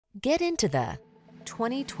Get into the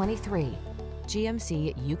 2023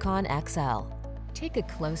 GMC Yukon XL. Take a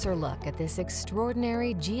closer look at this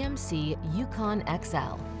extraordinary GMC Yukon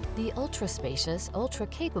XL, the ultra-spacious,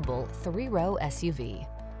 ultra-capable three-row SUV.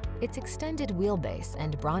 Its extended wheelbase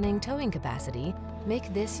and brawning towing capacity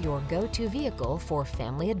make this your go-to vehicle for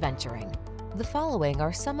family adventuring. The following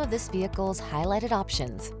are some of this vehicle's highlighted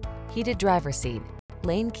options: heated driver's seat,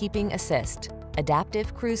 lane keeping assist,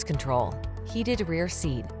 adaptive cruise control, heated rear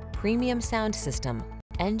seat, premium sound system,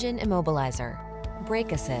 engine immobilizer,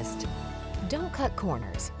 brake assist. Don't cut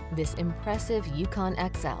corners. This impressive Yukon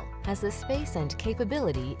XL has the space and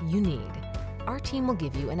capability you need. Our team will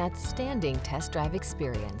give you an outstanding test drive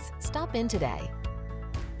experience. Stop in today.